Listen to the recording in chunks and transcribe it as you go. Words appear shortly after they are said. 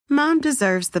Mom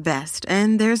deserves the best,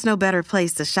 and there's no better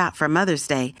place to shop for Mother's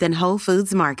Day than Whole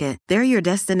Foods Market. They're your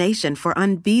destination for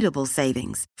unbeatable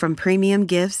savings, from premium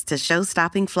gifts to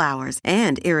show-stopping flowers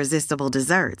and irresistible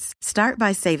desserts. Start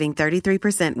by saving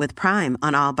 33% with Prime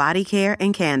on all body care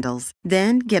and candles.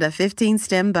 Then get a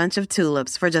 15-stem bunch of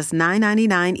tulips for just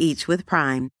 $9.99 each with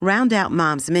Prime. Round out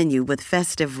Mom's menu with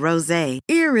festive rosé,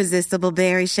 irresistible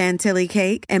berry chantilly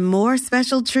cake, and more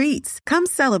special treats. Come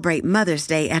celebrate Mother's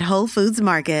Day at Whole Foods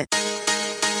Market.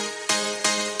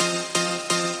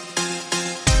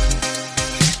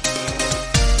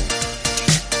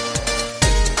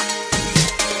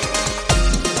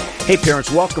 Hey parents,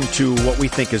 welcome to what we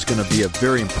think is going to be a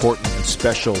very important and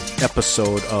special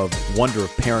episode of Wonder of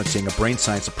Parenting, a brain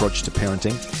science approach to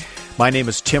parenting. My name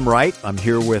is Tim Wright. I'm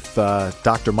here with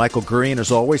Dr. Michael Gurian, as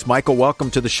always. Michael,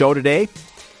 welcome to the show today.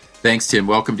 Thanks, Tim.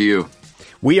 Welcome to you.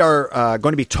 We are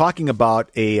going to be talking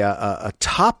about a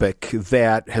topic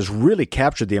that has really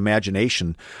captured the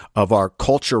imagination of our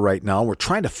culture right now. We're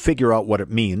trying to figure out what it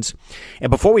means.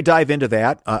 And before we dive into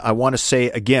that, I want to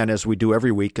say again, as we do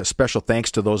every week, a special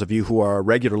thanks to those of you who are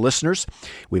regular listeners.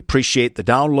 We appreciate the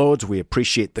downloads. We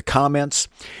appreciate the comments.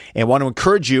 And want to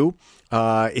encourage you,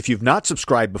 if you've not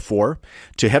subscribed before,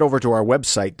 to head over to our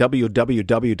website,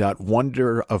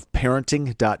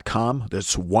 www.wonderofparenting.com.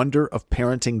 That's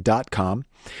wonderofparenting.com.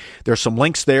 There's some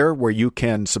links there where you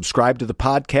can subscribe to the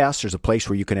podcast. There's a place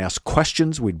where you can ask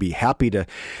questions. We'd be happy to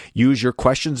use your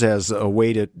questions as a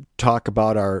way to talk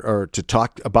about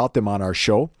them on our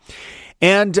show.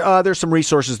 And there's some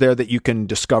resources there that you can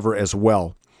discover as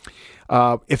well.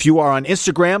 If you are on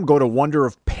Instagram, go to Wonder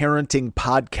of Parenting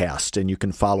Podcast, and you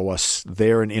can follow us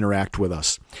there and interact with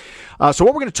us. So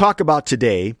what we're going to talk about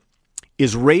today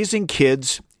is raising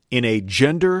kids in a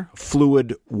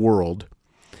gender-fluid world.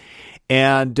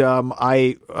 And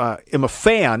I am a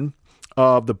fan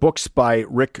of the books by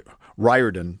Rick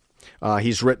Riordan.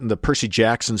 He's written the Percy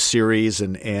Jackson series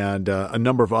and a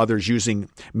number of others using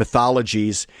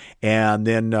mythologies, and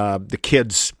then the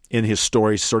kids in his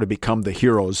stories sort of become the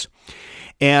heroes.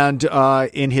 And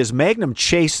in his Magnum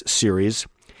Chase series,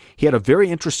 he had a very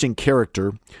interesting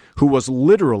character who was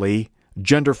literally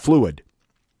gender fluid.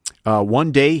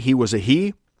 One day he was a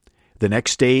he, the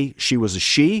next day she was a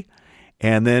she,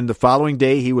 and then the following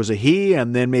day he was a he,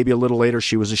 and then maybe a little later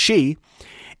she was a she.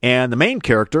 And the main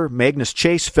character, Magnus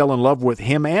Chase, fell in love with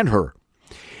him and her.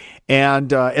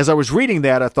 And as I was reading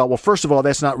that, I thought, well, first of all,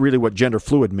 that's not really what gender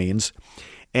fluid means.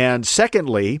 And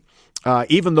secondly,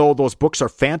 even though those books are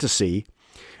fantasy,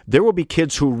 there will be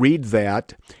kids who read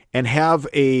that and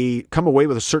come away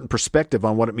with a certain perspective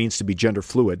on what it means to be gender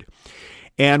fluid.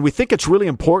 And we think it's really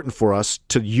important for us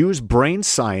to use brain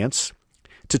science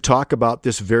to talk about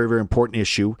this very, very important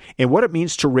issue and what it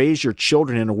means to raise your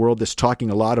children in a world that's talking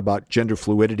a lot about gender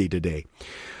fluidity today.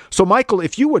 So, Michael,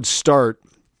 if you would start,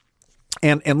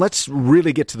 and let's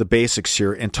really get to the basics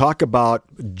here and talk about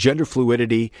gender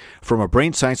fluidity from a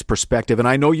brain science perspective. And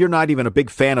I know you're not even a big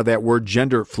fan of that word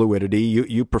gender fluidity.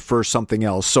 You prefer something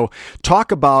else. So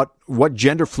talk about what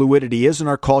gender fluidity is in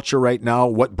our culture right now,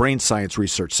 what brain science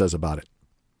research says about it.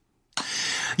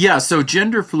 Yeah, so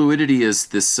gender fluidity is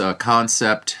this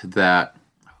concept that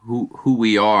who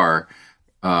we are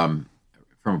from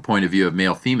a point of view of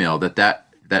male-female, that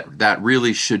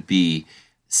really should be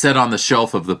set on the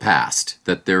shelf of the past,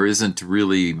 that there isn't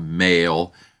really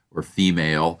male or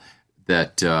female,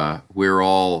 that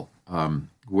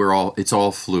it's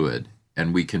all fluid,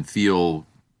 and we can feel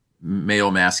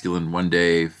male masculine one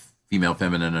day, female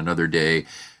feminine another day,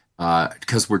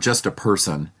 because we're just a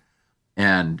person.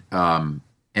 And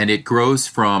it grows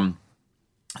from,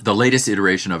 the latest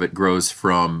iteration of it grows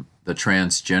from the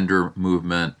transgender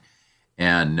movement,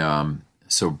 and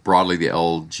so broadly the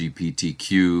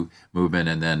LGBTQ movement,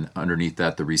 and then underneath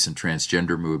that the recent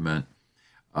transgender movement,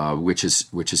 which is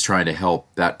trying to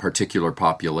help that particular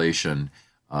population,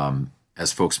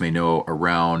 as folks may know,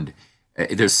 around.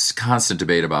 There's constant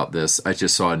debate about this. I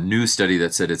just saw a new study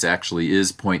that said it actually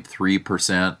is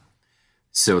 0.3%.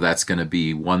 So that's going to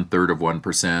be 1/3 of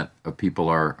 1% of people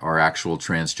are actual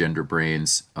transgender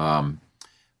brains.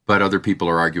 But other people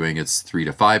are arguing it's 3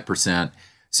 to 5%.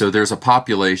 So there's a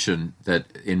population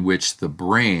in which the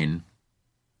brain,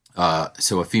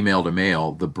 so a female to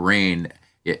male, the brain,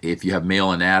 if you have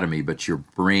male anatomy, but your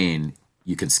brain,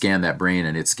 you can scan that brain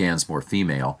and it scans more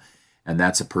female. And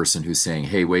that's a person who's saying,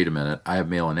 hey, wait a minute, I have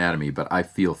male anatomy, but I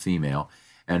feel female.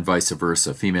 And vice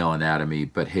versa, female anatomy,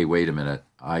 but hey, wait a minute,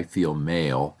 I feel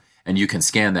male. And you can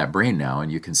scan that brain now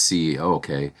and you can see, oh,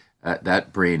 okay,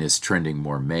 that brain is trending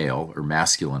more male or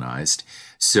masculinized.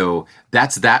 So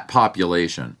that's that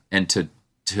population. And to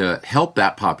help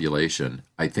that population,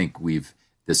 I think we've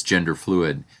this gender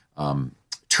fluid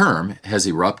term has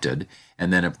erupted.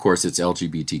 And then, of course, it's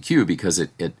LGBTQ because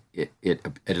it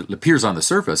appears on the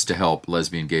surface to help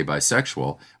lesbian, gay,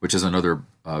 bisexual, which is another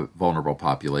vulnerable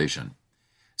population.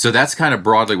 So that's kind of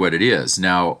broadly what it is.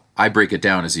 Now, I break it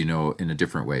down, as you know, in a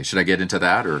different way. Should I get into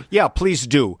that? Or yeah, please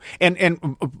do.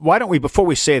 And why don't we, before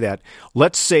we say that,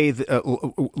 let's say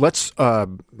let's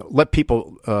let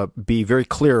people be very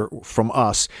clear from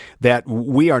us that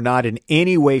we are not in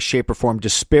any way, shape, or form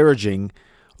disparaging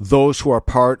those who are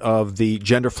part of the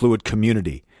gender fluid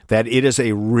community. That it is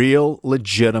a real,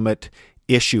 legitimate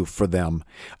issue for them.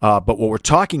 But what we're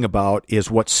talking about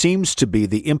is what seems to be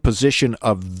the imposition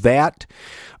of that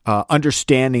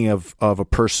understanding of a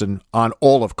person on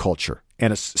all of culture.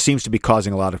 And it seems to be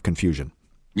causing a lot of confusion.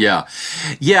 Yeah.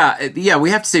 We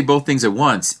have to say both things at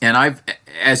once. And I've,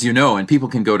 as you know, and people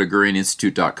can go to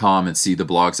GurierInstitute.com and see the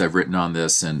blogs I've written on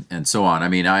this and so on. I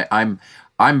mean,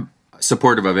 I'm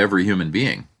supportive of every human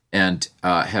being and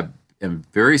am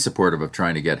very supportive of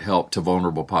trying to get help to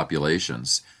vulnerable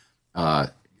populations.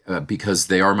 Because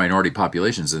they are minority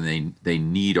populations and they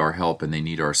need our help and they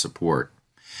need our support.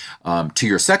 To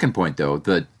your second point, though,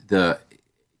 the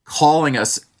calling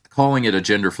it a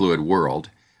gender fluid world,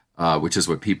 which is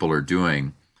what people are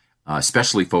doing,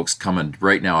 especially folks coming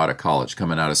right now out of college,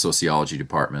 coming out of sociology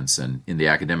departments and in the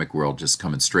academic world, just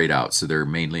coming straight out. So they're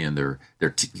mainly in their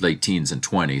late teens and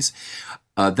 20s.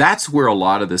 That's where a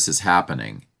lot of this is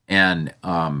happening, and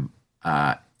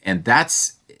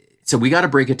that's. So we got to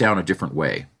break it down a different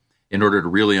way in order to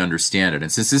really understand it. And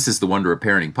since this is the Wonder of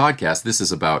Parenting podcast, this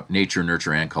is about nature,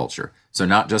 nurture, and culture. So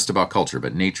not just about culture,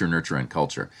 but nature, nurture, and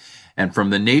culture. And from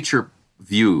the nature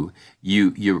view,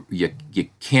 you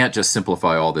can't just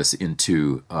simplify all this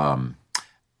into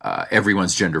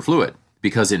everyone's gender fluid,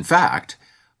 because in fact,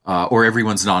 or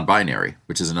everyone's non-binary,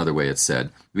 which is another way it's said,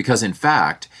 because in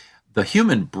fact, the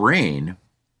human brain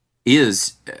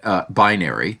is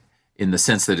binary in the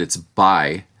sense that it's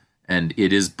bi. And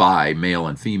it is bi, male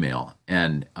and female.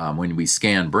 And when we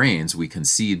scan brains, we can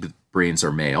see that brains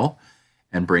are male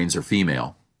and brains are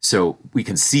female. So we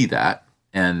can see that,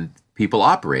 and people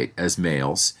operate as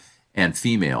males and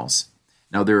females.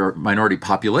 Now, there are minority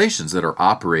populations that are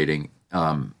operating,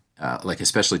 like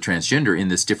especially transgender, in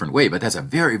this different way, but that's a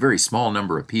very, very small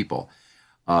number of people.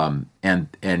 And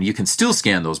you can still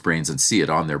scan those brains and see it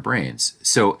on their brains.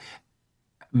 So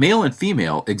male and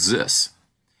female exists.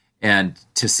 And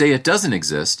to say it doesn't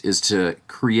exist is to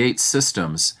create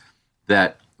systems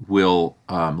that will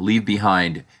leave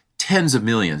behind tens of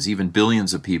millions, even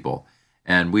billions of people.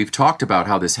 And we've talked about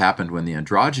how this happened when the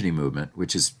androgyny movement,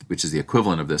 which is the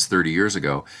equivalent of this 30 years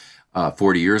ago,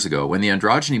 40 years ago, when the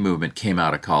androgyny movement came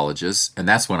out of colleges, and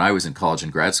that's when I was in college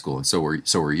and grad school, and so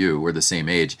were you. We're the same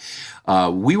age.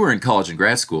 We were in college and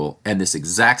grad school, and this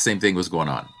exact same thing was going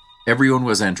on. Everyone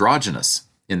was androgynous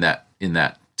in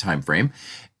that time frame.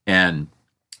 And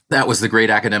that was the great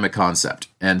academic concept.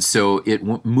 And so it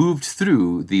moved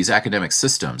through these academic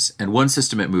systems. And one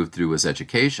system it moved through was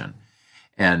education.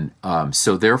 And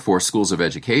so therefore, schools of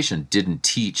education didn't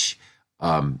teach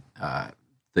the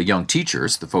young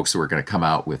teachers, the folks who were going to come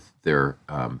out with their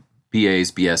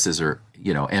BAs, BSs, or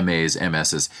MAs,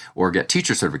 MSs, or get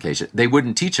teacher certification. They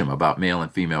wouldn't teach them about male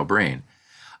and female brain.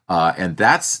 And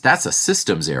that's a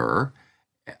systems error.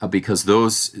 Because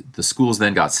the schools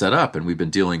then got set up, and we've been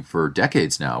dealing for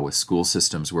decades now with school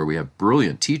systems where we have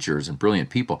brilliant teachers and brilliant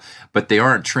people, but they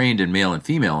aren't trained in male and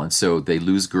female, and so they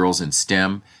lose girls in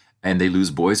STEM and they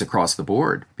lose boys across the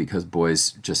board because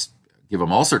boys just give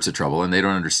them all sorts of trouble and they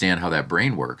don't understand how that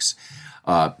brain works.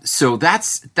 So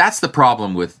that's the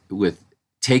problem with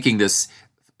taking this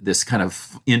kind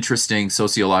of interesting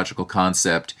sociological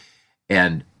concept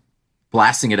and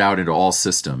blasting it out into all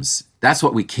systems. That's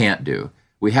what we can't do.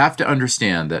 We have to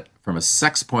understand that from a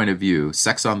sex point of view,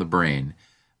 sex on the brain,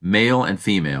 male and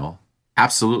female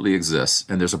absolutely exists.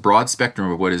 And there's a broad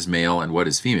spectrum of what is male and what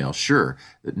is female. Sure,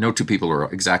 no two people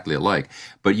are exactly alike,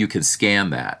 but you can scan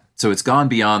that. So it's gone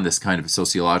beyond this kind of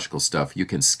sociological stuff. You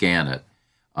can scan it.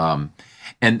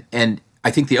 And I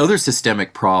think the other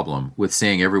systemic problem with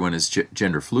saying everyone is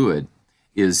gender fluid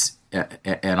is,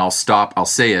 and I'll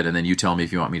say it, and then you tell me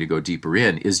if you want me to go deeper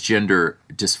in, is gender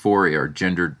dysphoria, or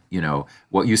gender,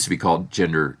 what used to be called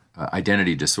gender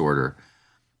identity disorder.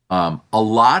 A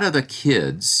lot of the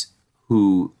kids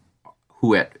who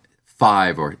at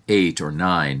 5 or 8 or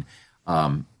 9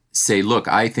 say, look,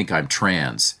 I think I'm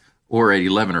trans, or at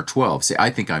 11 or 12 say, I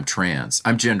think I'm trans.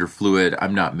 I'm gender fluid.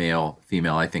 I'm not male,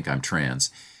 female. I think I'm trans.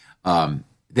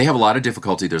 They have a lot of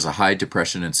difficulty. There's a high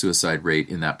depression and suicide rate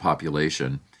in that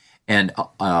population. And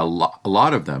a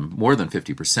lot of them, more than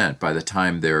 50%, by the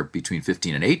time they're between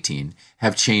 15 and 18,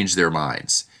 have changed their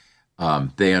minds.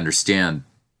 They understand,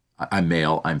 I'm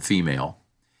male, I'm female.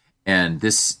 And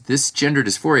this gender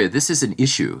dysphoria, this is an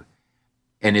issue.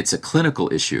 And it's a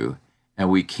clinical issue. And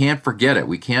we can't forget it.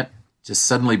 We can't just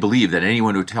suddenly believe that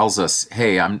anyone who tells us,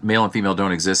 hey, I'm male and female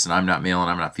don't exist, and I'm not male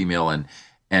and I'm not female,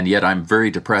 and yet I'm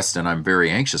very depressed and I'm very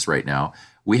anxious right now.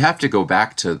 We have to go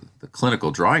back to the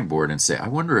clinical drawing board and say, I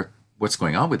wonder what's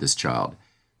going on with this child.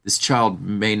 This child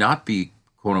may not be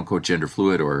quote unquote gender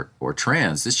fluid or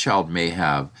trans. This child may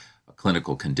have a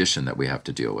clinical condition that we have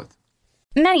to deal with.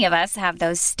 Many of us have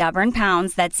those stubborn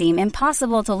pounds that seem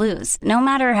impossible to lose, no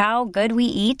matter how good we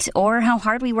eat or how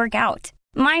hard we work out.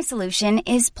 My solution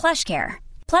is PlushCare.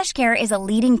 PlushCare is a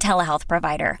leading telehealth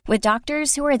provider with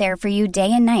doctors who are there for you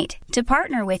day and night to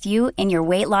partner with you in your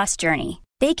weight loss journey.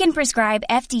 They can prescribe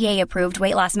FDA-approved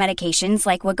weight loss medications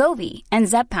like Wegovy and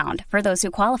Zepbound for those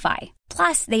who qualify.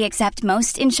 Plus, they accept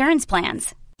most insurance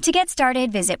plans. To get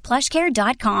started, visit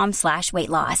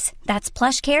plushcare.com/weightloss. That's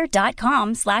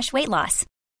plushcare.com/weightloss.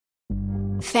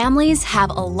 Families have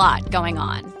a lot going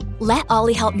on. Let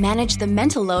Ollie help manage the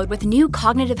mental load with new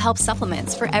cognitive help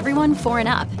supplements for everyone 4 and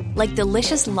up, like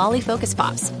delicious Lolly Focus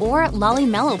Pops or Lolly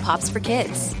Mellow Pops for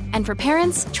kids. And for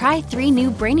parents, try 3 new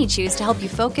Brainy Chews to help you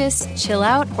focus, chill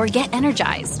out, or get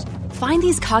energized. Find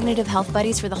these cognitive health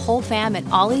buddies for the whole fam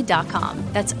at ollie.com.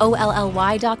 That's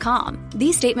OLLY.com.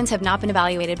 These statements have not been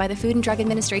evaluated by the Food and Drug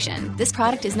Administration. This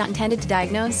product is not intended to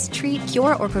diagnose, treat,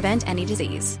 cure, or prevent any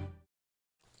disease.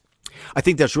 I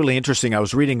think that's really interesting. I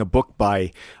was reading a book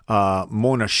by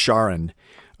Mona Sharon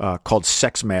called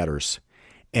Sex Matters,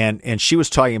 and she was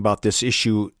talking about this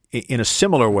issue in a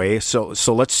similar way. So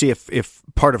let's see if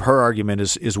part of her argument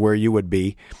is where you would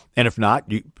be, and if not,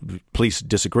 you please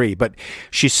disagree. But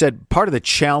she said part of the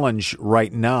challenge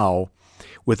right now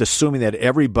with assuming that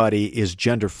everybody is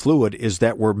gender fluid is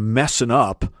that we're messing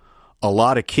up a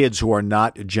lot of kids who are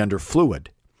not gender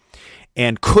fluid.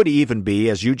 And could even be,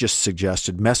 as you just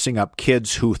suggested, messing up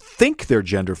kids who think they're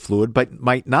gender fluid but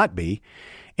might not be.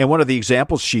 And one of the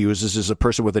examples she uses is a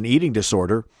person with an eating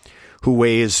disorder who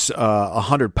weighs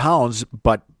 100 pounds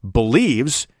but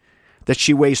believes that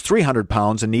she weighs 300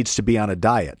 pounds and needs to be on a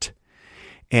diet.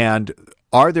 And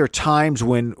are there times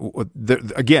when,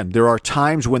 again, there are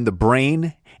times when the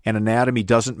brain and anatomy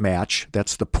doesn't match.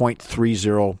 That's the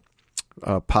 0.30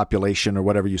 population or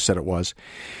whatever you said it was,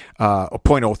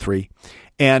 0.03.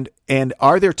 And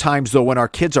are there times, though, when our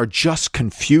kids are just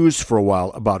confused for a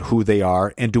while about who they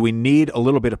are? And do we need a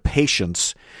little bit of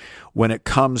patience when it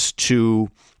comes to,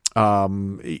 all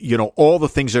the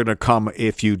things that are going to come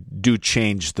if you do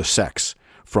change the sex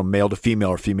from male to female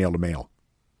or female to male?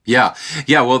 Yeah.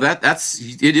 Well,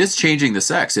 it is changing the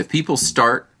sex. If people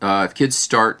start, if kids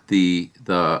start the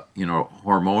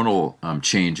hormonal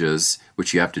changes,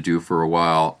 which you have to do for a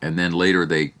while, and then later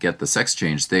they get the sex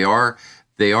change, they are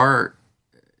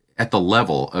at the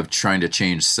level of trying to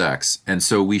change sex, and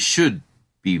so we should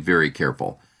be very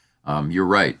careful. You're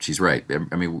right. She's right.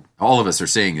 I mean, all of us are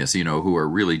saying this, who are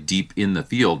really deep in the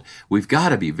field. We've got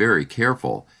to be very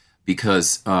careful.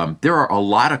 Because there are a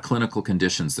lot of clinical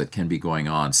conditions that can be going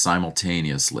on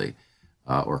simultaneously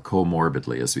or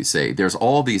comorbidly, as we say. There's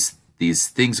all these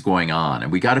things going on,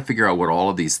 and we got to figure out what all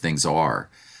of these things are.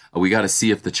 We got to see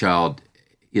if the child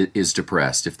is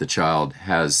depressed, if the child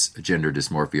has gender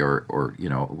dysmorphia or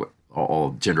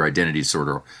all gender identity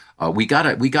disorder. We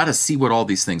gotta see what all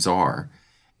these things are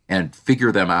and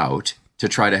figure them out to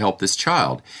try to help this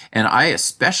child. And I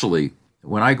especially,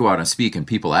 when I go out and speak and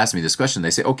people ask me this question, they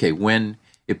say, okay,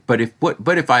 but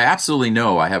if I absolutely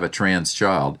know I have a trans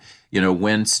child,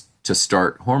 when to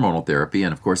start hormonal therapy?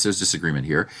 And of course there's disagreement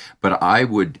here, but I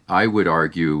would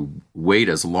argue wait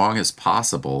as long as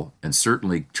possible and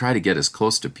certainly try to get as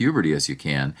close to puberty as you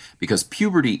can, because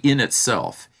puberty in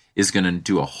itself is going to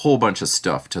do a whole bunch of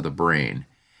stuff to the brain.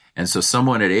 And so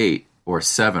someone at 8 or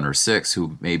 7 or 6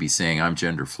 who may be saying I'm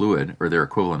gender fluid or their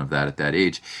equivalent of that at that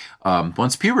age,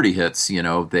 once puberty hits,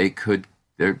 they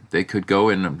could go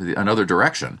in another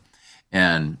direction.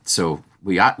 And so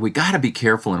we got to be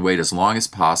careful and wait as long as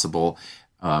possible.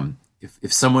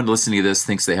 If someone listening to this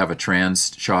thinks they have a trans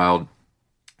child,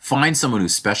 find someone who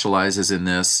specializes in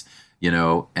this,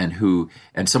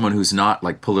 and someone who's not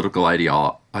like political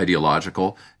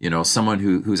ideological, someone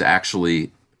who's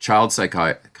actually child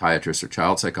psychiatrist or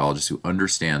child psychologist who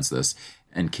understands this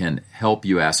and can help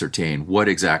you ascertain what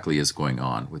exactly is going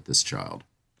on with this child.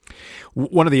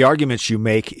 One of the arguments you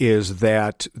make is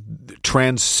that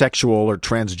transsexual or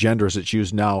transgender, as it's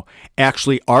used now,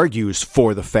 actually argues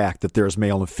for the fact that there's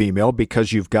male and female,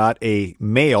 because you've got a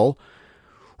male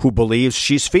who believes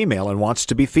she's female and wants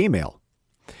to be female.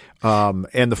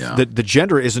 And the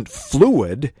gender isn't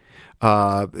fluid,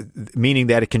 meaning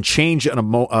that it can change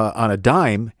on a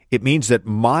dime. It means that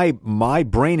my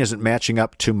brain isn't matching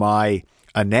up to my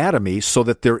anatomy, so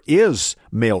that there is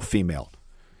male female.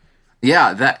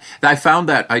 Yeah,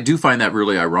 I do find that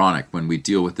really ironic when we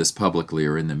deal with this publicly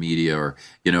or in the media, or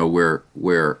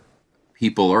where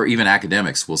people or even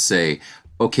academics will say,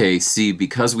 okay, see,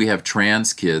 because we have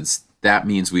trans kids, that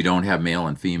means we don't have male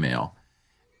and female.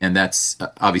 And that's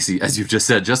obviously, as you've just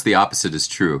said, just the opposite is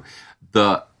true.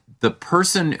 The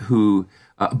person who,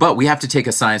 but we have to take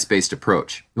a science-based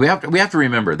approach. We have to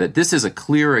remember that this is a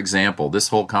clear example. This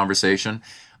whole conversation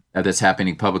that's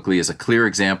happening publicly is a clear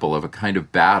example of a kind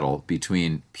of battle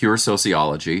between pure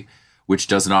sociology, which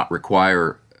does not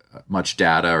require much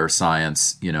data or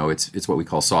science. It's what we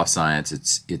call soft science.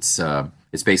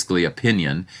 It's basically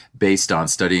opinion based on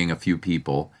studying a few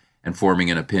people and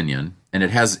forming an opinion. And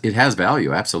it has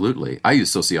value, absolutely. I use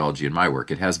sociology in my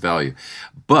work. It has value.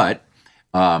 But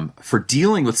for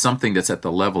dealing with something that's at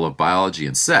the level of biology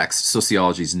and sex,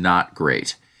 sociology is not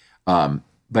great.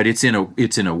 But it's in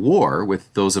a war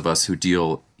with those of us who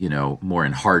deal, more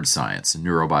in hard science,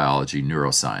 neurobiology,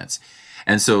 neuroscience.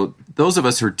 And so those of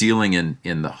us who are dealing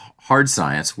in the hard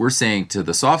science, we're saying to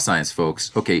the soft science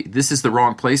folks, okay, this is the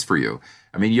wrong place for you.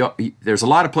 I mean, there's a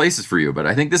lot of places for you, but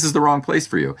I think this is the wrong place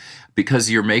for you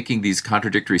because you're making these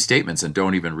contradictory statements and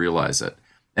don't even realize it.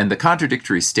 And the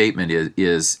contradictory statement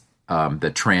is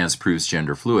that trans proves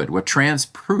gender fluid. What trans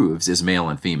proves is male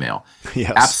and female.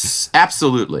 Yes.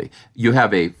 Absolutely. You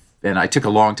have and I took a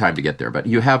long time to get there, but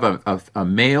you have a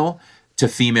male to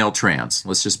female trans.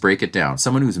 Let's just break it down.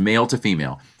 Someone who's male to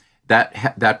female.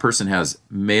 That person has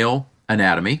male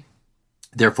anatomy,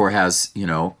 therefore has,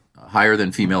 higher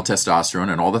than female testosterone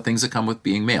and all the things that come with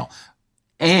being male.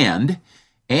 And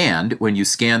when you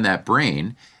scan that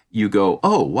brain, you go,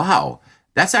 oh, wow,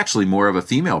 that's actually more of a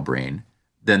female brain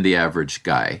than the average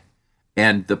guy.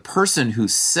 And the person who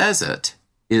says it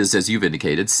is, as you've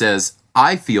indicated, says,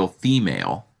 I feel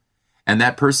female. And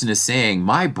that person is saying,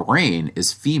 my brain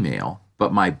is female,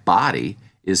 but my body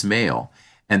is male.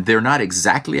 And they're not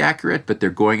exactly accurate, but they're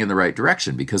going in the right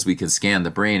direction because we can scan the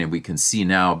brain and we can see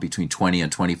now between 20 and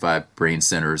 25 brain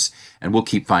centers, and we'll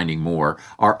keep finding more,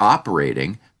 are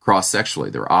operating cross-sexually.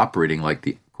 They're operating like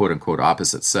the quote-unquote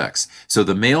opposite sex. So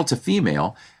the male to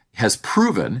female has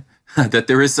proven that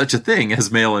there is such a thing as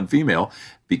male and female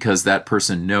because that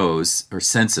person knows or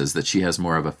senses that she has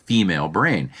more of a female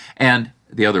brain. And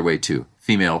the other way too,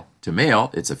 female to male,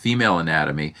 it's a female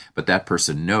anatomy, but that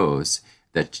person knows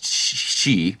that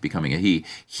she, becoming a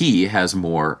he has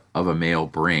more of a male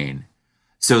brain.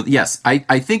 So yes,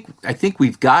 I think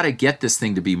we've got to get this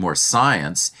thing to be more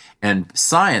science, and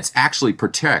science actually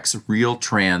protects real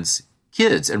trans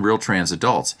kids and real trans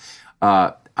adults.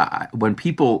 When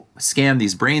people scan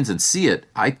these brains and see it,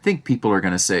 I think people are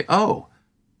going to say, oh,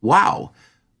 wow,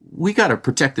 we got to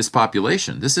protect this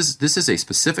population. This is a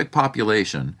specific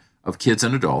population of kids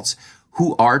and adults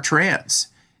who are trans.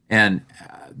 And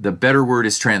the better word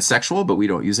is transsexual, but we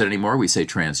don't use it anymore. We say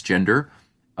transgender.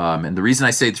 And the reason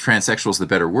I say transsexual is the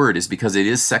better word is because it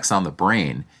is sex on the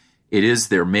brain. It is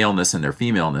their maleness and their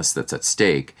femaleness that's at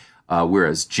stake,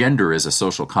 whereas gender is a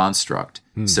social construct.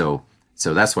 So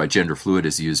that's why gender fluid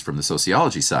is used from the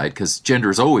sociology side, because gender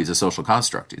is always a social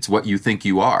construct. It's what you think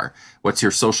you are. What's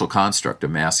your social construct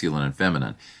of masculine and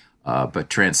feminine? But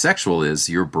transsexual is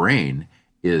your brain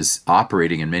is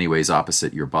operating in many ways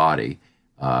opposite your body.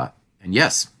 And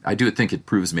yes, I do think it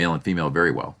proves male and female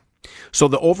very well. So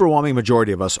the overwhelming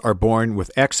majority of us are born with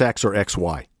XX or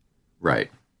XY. Right.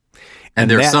 And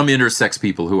there are some intersex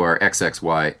people who are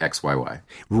XXY, XYY.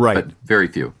 Right. But very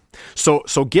few.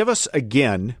 So give us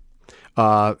again,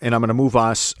 and I'm going to move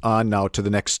us on now to the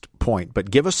next point,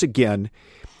 but give us again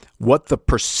what the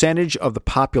percentage of the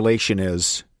population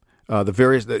is, the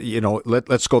various,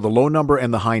 let's go the low number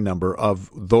and the high number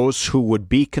of those who would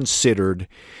be considered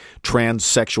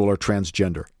transsexual or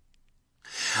transgender.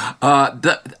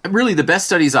 Really, the best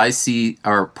studies I see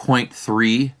are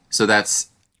 0.3, so that's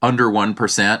under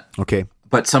 1%. Okay.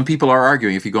 But some people are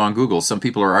arguing, if you go on Google, some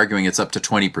people are arguing it's up to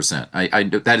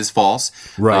 20%. That is false.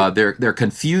 Right. They're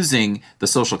confusing the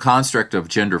social construct of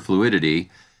gender fluidity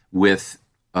with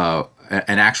an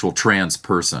actual trans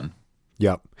person.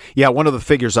 Yeah. Yeah, one of the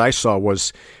figures I saw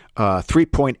was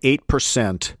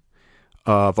 3.8%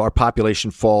 of our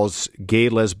population falls gay,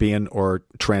 lesbian, or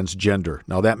transgender.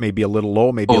 Now, that may be a little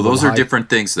low, maybe a little those high. Are different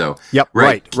things, though. Yep,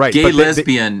 right. Gay, but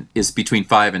lesbian is between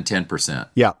 5 and 10%.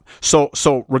 Yeah.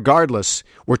 So regardless,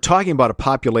 we're talking about a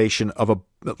population of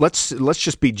let's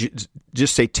just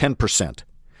say 10%.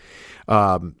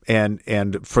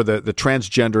 And for the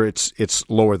transgender, it's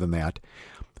lower than that.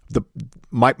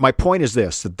 My point is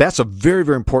this, that's a very,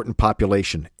 very important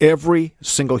population. Every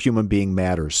single human being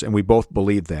matters, and we both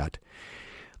believe that.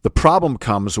 The problem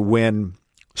comes when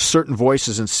certain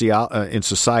voices in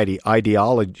society,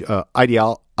 what's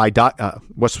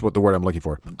the word I'm looking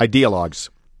for? Ideologues.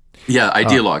 Yeah,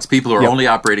 ideologues. People who are only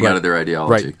operating out of their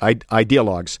ideology. Right,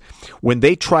 ideologues. When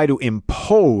they try to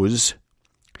impose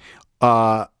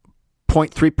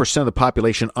 0.3% of the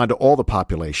population onto all the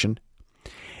population.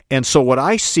 And so what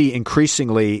I see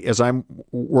increasingly as I'm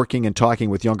working and talking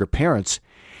with younger parents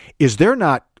is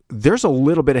there's a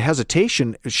little bit of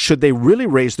hesitation. Should they really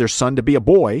raise their son to be a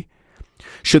boy?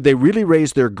 Should they really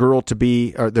raise their daughter to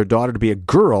be a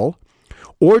girl?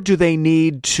 Or do they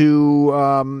need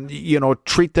to,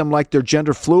 treat them like they're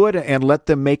gender fluid and let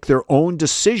them make their own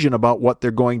decision about what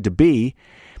they're going to be?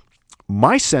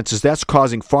 My sense is that's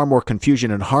causing far more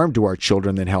confusion and harm to our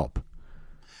children than help.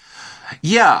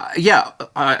 Yeah.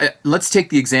 Let's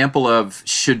take the example of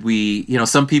should we,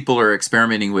 some people are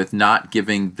experimenting with not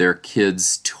giving their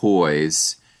kids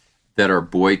toys that are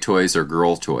boy toys or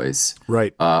girl toys.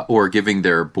 Right. Or giving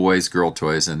their boys girl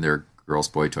toys and their girls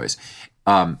boy toys.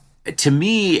 To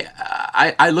me,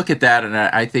 I look at that and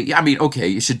I think, okay,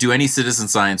 you should do any citizen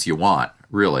science you want,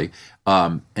 really,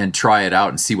 and try it out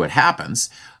and see what happens.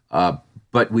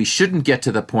 But we shouldn't get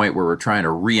to the point where we're trying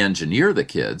to re-engineer the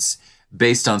kids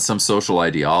based on some social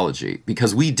ideology,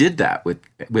 because we did that with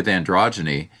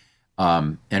androgyny,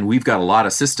 and we've got a lot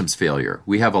of systems failure.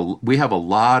 We have a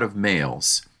lot of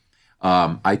males,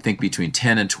 I think between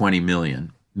 10 and 20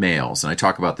 million males, and I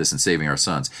talk about this in Saving Our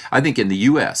Sons. I think in the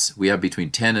U.S. we have between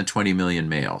 10 and 20 million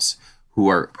males who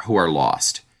are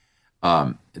lost.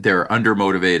 They're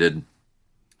undermotivated.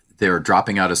 They're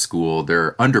dropping out of school.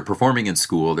 They're underperforming in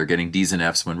school. They're getting D's and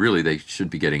F's when really they should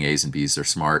be getting A's and B's. They're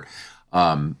smart.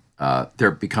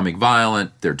 They're becoming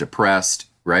violent. They're depressed,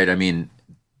 right?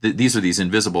 These are these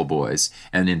invisible boys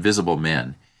and invisible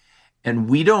men. And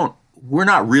we're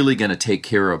not really going to take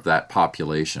care of that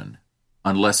population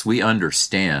unless we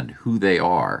understand who they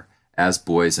are as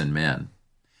boys and men.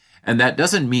 And that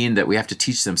doesn't mean that we have to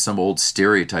teach them some old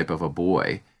stereotype of a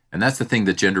boy. And that's the thing,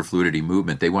 the gender fluidity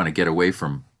movement, they want to get away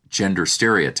from gender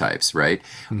stereotypes, right?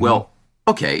 Mm-hmm. Well,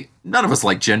 okay, none of us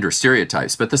like gender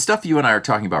stereotypes, but the stuff you and I are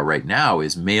talking about right now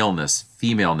is maleness,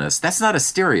 femaleness. That's not a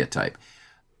stereotype.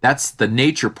 That's the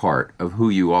nature part of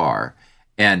who you are.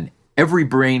 And every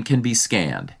brain can be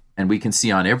scanned, and we can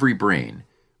see on every brain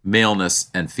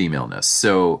maleness and femaleness.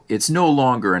 So it's no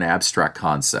longer an abstract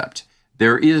concept.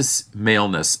 There is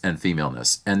maleness and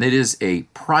femaleness, and it is a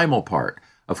primal part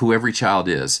of who every child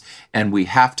is. And we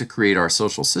have to create our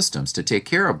social systems to take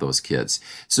care of those kids.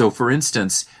 So for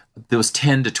instance, those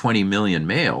 10 to 20 million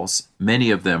males, many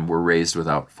of them were raised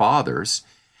without fathers.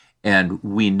 And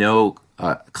we know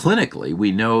clinically,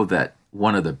 we know that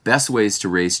one of the best ways to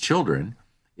raise children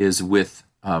is with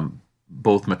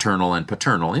both maternal and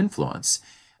paternal influence.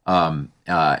 And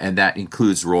that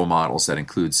includes role models, that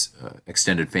includes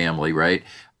extended family, right?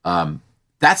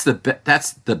 That's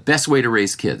the best way to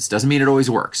raise kids. Doesn't mean it always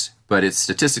works, but it's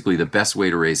statistically the best way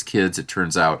to raise kids. It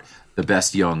turns out the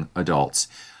best young adults.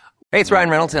 Hey, it's Ryan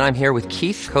Reynolds, and I'm here with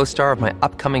Keith, co-star of my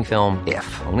upcoming film,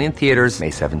 If, only in theaters May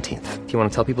 17th. Do you want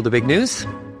to tell people the big news?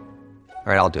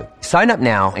 All right, I'll do it. Sign up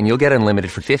now and you'll get unlimited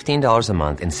for $15 a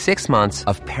month and 6 months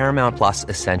of Paramount Plus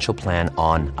Essential Plan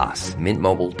on us.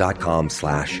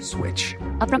 MintMobile.com/switch.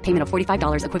 Upfront payment of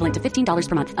 $45 equivalent to $15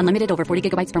 per month. Unlimited over 40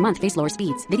 gigabytes per month. Face lower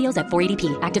speeds. Videos at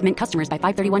 480p. Active Mint customers by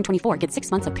 531.24 get 6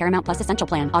 months of Paramount Plus Essential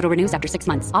Plan. Auto renews after 6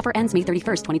 months. Offer ends May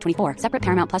 31st, 2024. Separate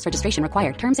Paramount Plus registration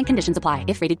required. Terms and conditions apply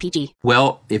if rated PG.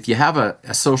 Well, if you have a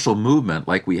social movement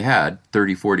like we had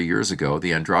 30, 40 years ago,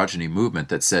 the androgyny movement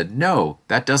that said, no,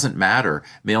 that doesn't matter.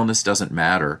 Maleness doesn't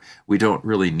matter. We don't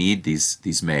really need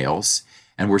these males.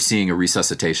 And we're seeing a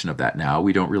resuscitation of that now.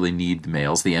 We don't really need the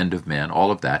males, the end of men, all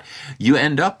of that. You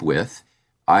end up with,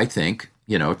 I think,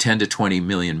 10 to 20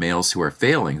 million males who are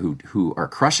failing, who are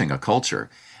crushing a culture.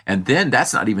 And then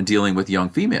that's not even dealing with young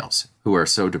females who are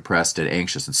so depressed and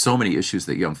anxious and so many issues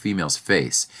that young females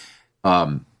face.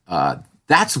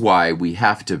 That's why we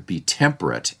have to be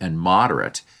temperate and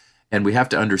moderate. And we have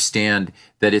to understand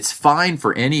that it's fine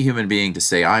for any human being to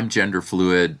say, I'm gender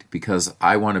fluid because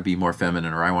I want to be more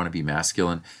feminine or I want to be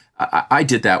masculine. I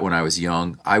did that when I was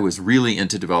young. I was really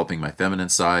into developing my feminine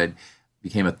side,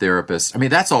 became a therapist.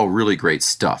 That's all really great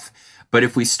stuff. But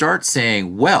if we start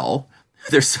saying, well,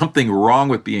 there's something wrong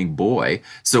with being boy,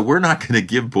 so we're not going to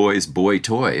give boys boy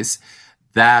toys,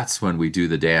 that's when we do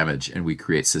the damage and we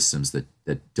create systems that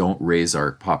don't raise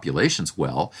our populations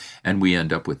well, and we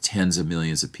end up with tens of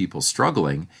millions of people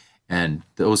struggling. And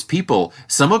those people,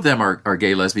 some of them are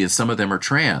gay, lesbian, some of them are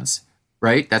trans,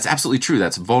 right? That's absolutely true.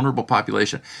 That's a vulnerable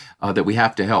population that we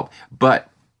have to help. But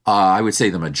I would say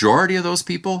the majority of those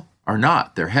people are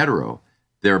not. They're hetero,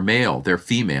 they're male, they're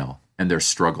female, and they're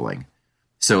struggling.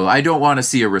 So I don't want to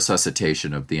see a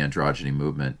resuscitation of the androgyny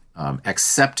movement,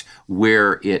 except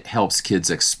where it helps kids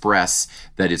express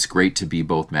that it's great to be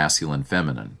both masculine and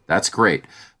feminine. That's great,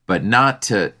 but not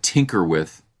to tinker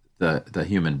with the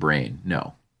human brain,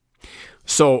 no.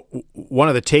 So one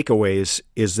of the takeaways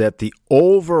is that the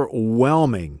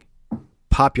overwhelming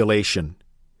population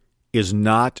is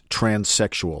not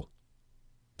transsexual.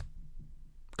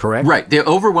 Correct? Right. The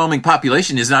overwhelming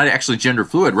population is not actually gender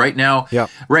fluid. Right now,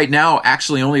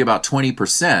 actually only about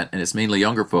 20%, and it's mainly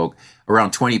younger folk,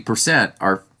 around 20%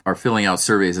 are filling out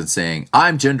surveys and saying,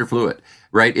 I'm gender fluid,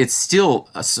 right? It's still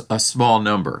a small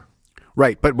number.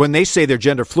 Right, but when they say they're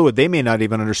gender fluid, they may not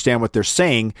even understand what they're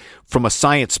saying from a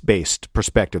science-based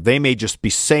perspective. They may just be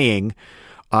saying,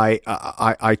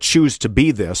 I choose to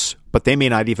be this, but they may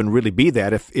not even really be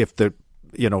that if it's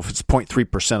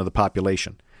 0.3% of the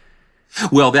population.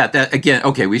 Well, that again,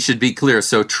 okay, we should be clear.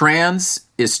 So trans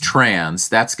is trans.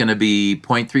 That's going to be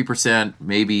 0.3%,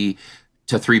 maybe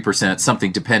to 3%,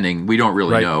 something depending. We don't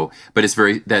really know, but it's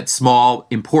that's small,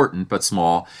 important, but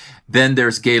small. Then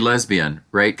there's gay, lesbian,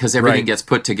 right? Because everything gets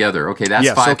put together. Okay, that's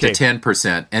 5 to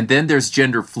 10%. And then there's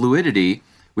gender fluidity,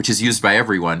 which is used by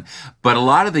everyone. But a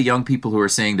lot of the young people who are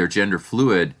saying they're gender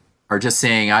fluid are just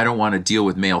saying, I don't want to deal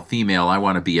with male, female. I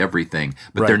want to be everything.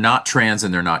 But they're not trans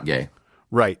and they're not gay.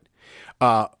 Right.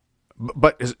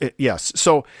 But yes,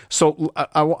 so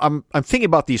I'm thinking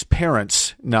about these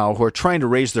parents now who are trying to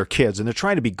raise their kids, and they're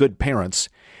trying to be good parents,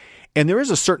 and there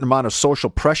is a certain amount of social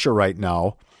pressure right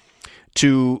now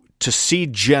to see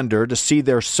gender, to see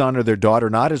their son or their daughter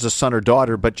not as a son or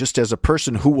daughter, but just as a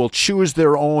person who will choose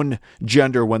their own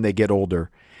gender when they get older,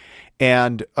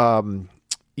 and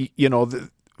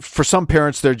for some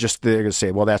parents, they're going to say,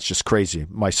 well, that's just crazy.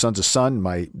 My son's a son,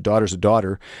 my daughter's a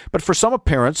daughter. But for some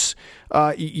parents,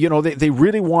 they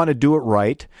really want to do it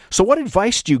right. So what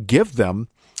advice do you give them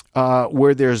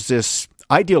where there's this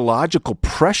ideological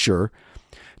pressure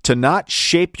to not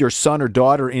shape your son or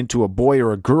daughter into a boy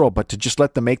or a girl, but to just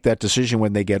let them make that decision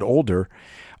when they get older?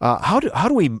 How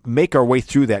do we make our way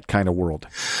through that kind of world?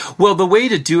 Well, the way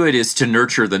to do it is to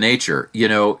nurture the nature.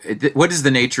 What is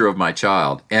the nature of my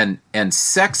child? And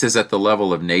sex is at the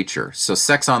level of nature. So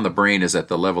sex on the brain is at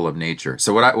the level of nature.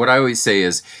 So what I always say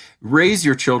is raise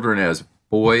your children as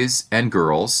boys and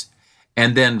girls,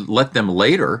 and then let them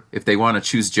later, if they want to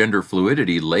choose gender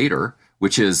fluidity later,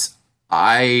 which is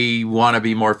I want to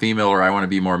be more female or I want to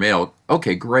be more male.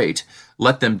 Okay, great.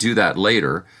 Let them do that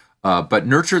later. But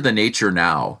nurture the nature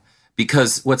now,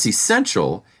 because what's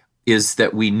essential is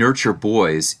that we nurture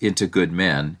boys into good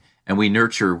men and we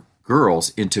nurture girls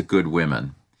into good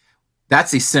women.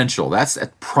 That's essential. That's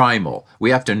primal. We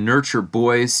have to nurture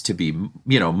boys to be,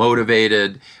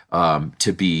 motivated,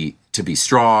 to be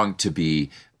strong, to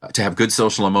have good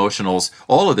social emotionals.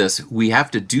 All of this we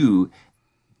have to do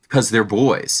because they're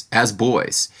boys, as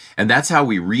boys. And that's how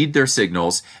we read their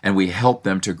signals and we help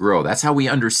them to grow. That's how we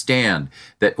understand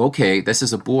that, okay, this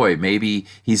is a boy. Maybe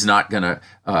he's not going to,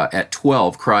 at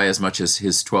 12, cry as much as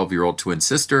his 12-year-old twin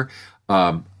sister.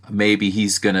 Maybe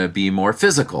he's going to be more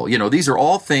physical. These are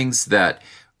all things that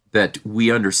we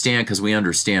understand because we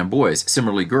understand boys.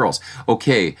 Similarly, girls.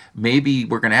 Okay, maybe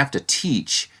we're going to have to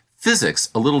teach physics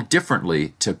a little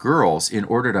differently to girls in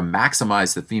order to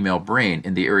maximize the female brain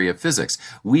in the area of physics.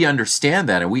 We understand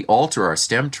that and we alter our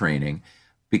STEM training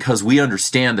because we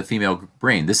understand the female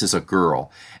brain. This is a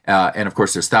girl. And of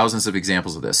course, there's thousands of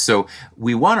examples of this. So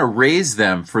we want to raise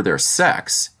them for their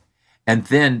sex, and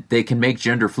then they can make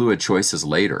gender fluid choices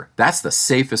later. That's the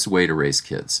safest way to raise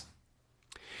kids.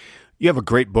 You have a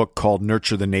great book called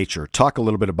Nurture the Nature. Talk a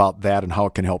little bit about that and how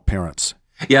it can help parents.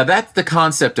 Yeah, that's the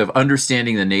concept of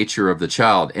understanding the nature of the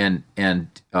child and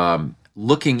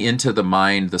looking into the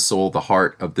mind, the soul, the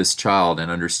heart of this child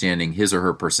and understanding his or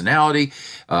her personality,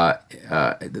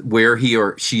 where he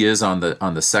or she is on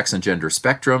the sex and gender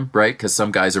spectrum, right? Because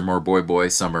some guys are more boy,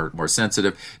 some are more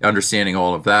sensitive. Understanding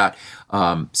all of that.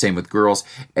 Same with girls.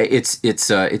 It's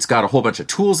got a whole bunch of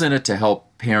tools in it to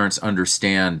help parents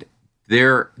understand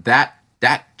their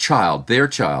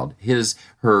child,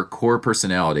 her core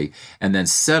personality, and then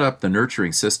set up the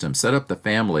nurturing system, set up the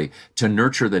family to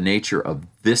nurture the nature of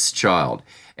this child.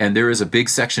 And there is a big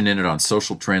section in it on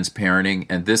social trends parenting,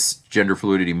 and this gender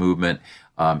fluidity movement,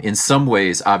 in some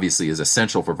ways, obviously is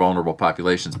essential for vulnerable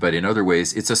populations, but in other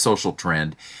ways, it's a social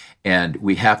trend, and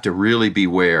we have to really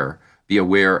beware be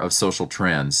aware of social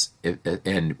trends.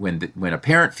 And when a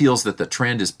parent feels that the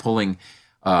trend is pulling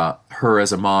her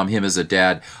as a mom, him as a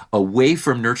dad, away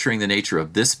from nurturing the nature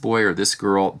of this boy or this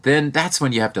girl, then that's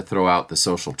when you have to throw out the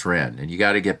social trend, and you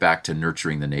got to get back to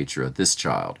nurturing the nature of this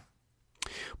child.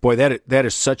 Boy, that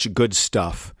is such good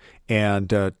stuff. And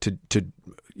to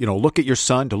look at your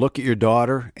son, to look at your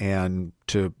daughter, and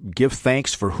to give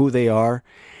thanks for who they are,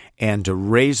 and to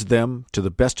raise them to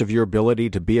the best of your ability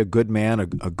to be a good man, a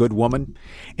good woman.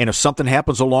 And if something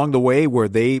happens along the way where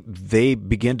they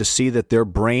begin to see that their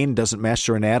brain doesn't match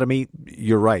their anatomy,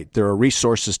 you're right. There are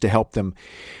resources to help them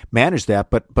manage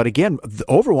that. But again, the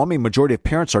overwhelming majority of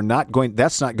parents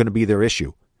that's not going to be their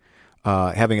issue,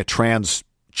 having a trans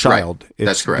child. Right.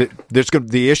 That's correct.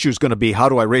 The issue is going to be, how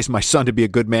do I raise my son to be a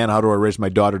good man? How do I raise my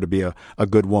daughter to be a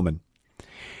good woman?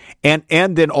 And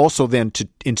then also then to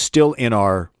instill in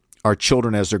our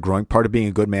children as they're growing, part of being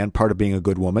a good man, part of being a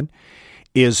good woman,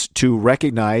 is to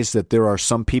recognize that there are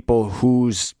some people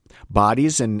whose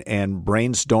bodies and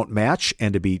brains don't match,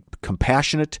 and to be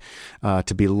compassionate,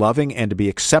 to be loving, and to be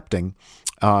accepting.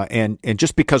 And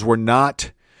just because we're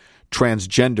not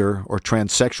transgender or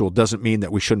transsexual doesn't mean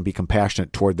that we shouldn't be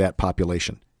compassionate toward that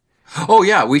population. Oh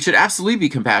yeah, we should absolutely be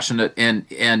compassionate,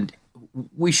 and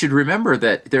we should remember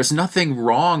that there's nothing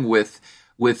wrong with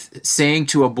saying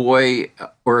to a boy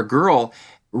or a girl,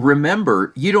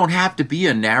 remember, you don't have to be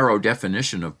a narrow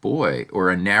definition of boy or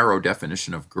a narrow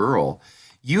definition of girl.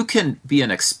 You can be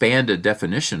an expanded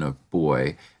definition of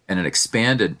boy and an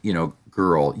expanded,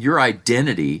 girl. Your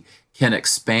identity can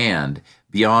expand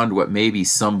beyond what maybe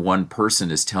some one person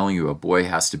is telling you a boy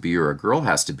has to be or a girl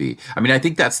has to be. I mean, I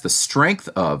think that's the strength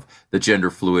of the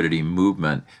gender fluidity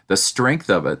movement. The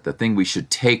strength of it, the thing we should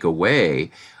take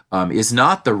away, is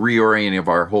not the reorienting of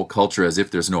our whole culture as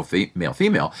if there's no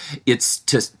male-female. It's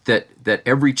just that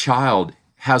every child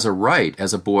has a right,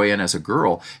 as a boy and as a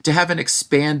girl, to have an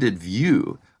expanded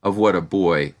view of what a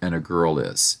boy and a girl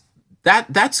is.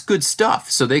 That's good stuff.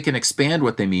 So they can expand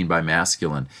what they mean by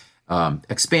masculine,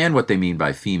 expand what they mean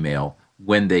by female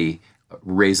when they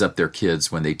raise up their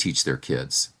kids, when they teach their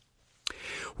kids.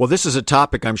 Well, this is a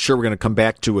topic I'm sure we're going to come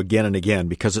back to again and again,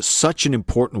 because it's such an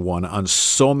important one on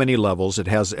so many levels. It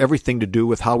has everything to do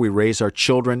with how we raise our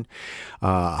children,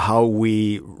 how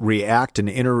we react and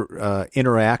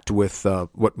interact with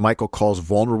what Michael calls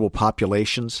vulnerable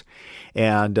populations.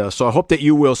 And so I hope that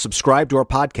you will subscribe to our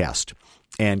podcast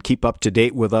and keep up to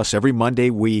date with us. Every Monday,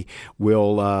 we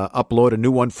will upload a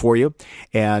new one for you.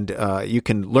 And you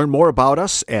can learn more about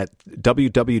us at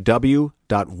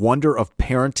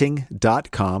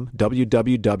www.wonderofparenting.com,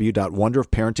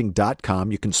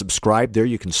 www.wonderofparenting.com. You can subscribe there.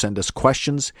 You can send us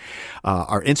questions.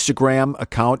 Our Instagram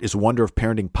account is Wonder of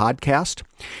Parenting Podcast.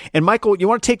 And Michael, you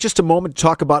want to take just a moment to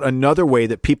talk about another way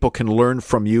that people can learn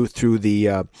from you through the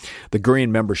Gurion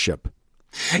membership?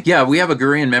 Yeah, we have a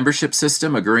Gurion membership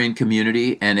system, a Gurion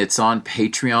community, and it's on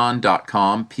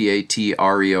patreon.com,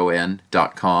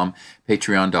 patreon.com,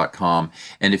 patreon.com.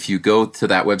 And if you go to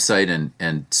that website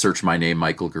and search my name,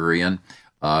 Michael Gurion,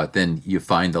 then you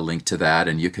find the link to that,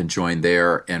 and you can join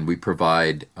there. And we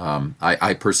provide,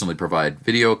 I personally provide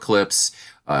video clips,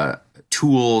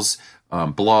 tools,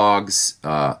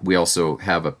 blogs. We also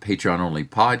have a Patreon-only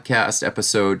podcast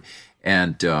episode,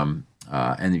 and you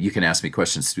can ask me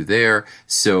questions through there.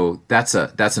 So that's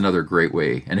another great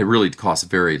way, and it really costs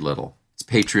very little. It's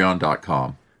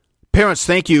patreon.com. Parents,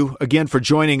 thank you again for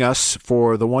joining us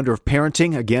for The Wonder of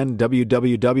Parenting. Again,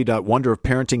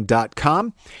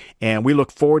 www.wonderofparenting.com. And we look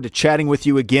forward to chatting with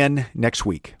you again next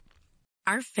week.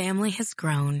 Our family has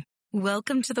grown.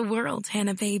 Welcome to the world,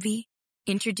 Hannah baby.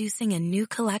 Introducing a new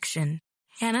collection,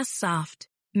 Hannah Soft,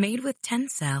 made with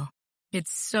Tencel.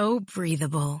 It's so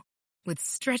breathable, with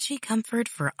stretchy comfort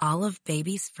for all of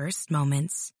baby's first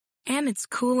moments. And it's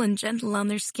cool and gentle on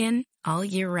their skin all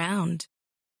year round.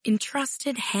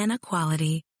 Entrusted Hannah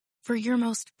quality for your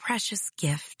most precious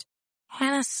gift.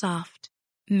 Hannah Soft,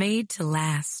 made to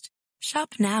last.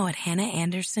 Shop now at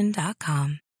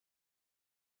hannahanderson.com.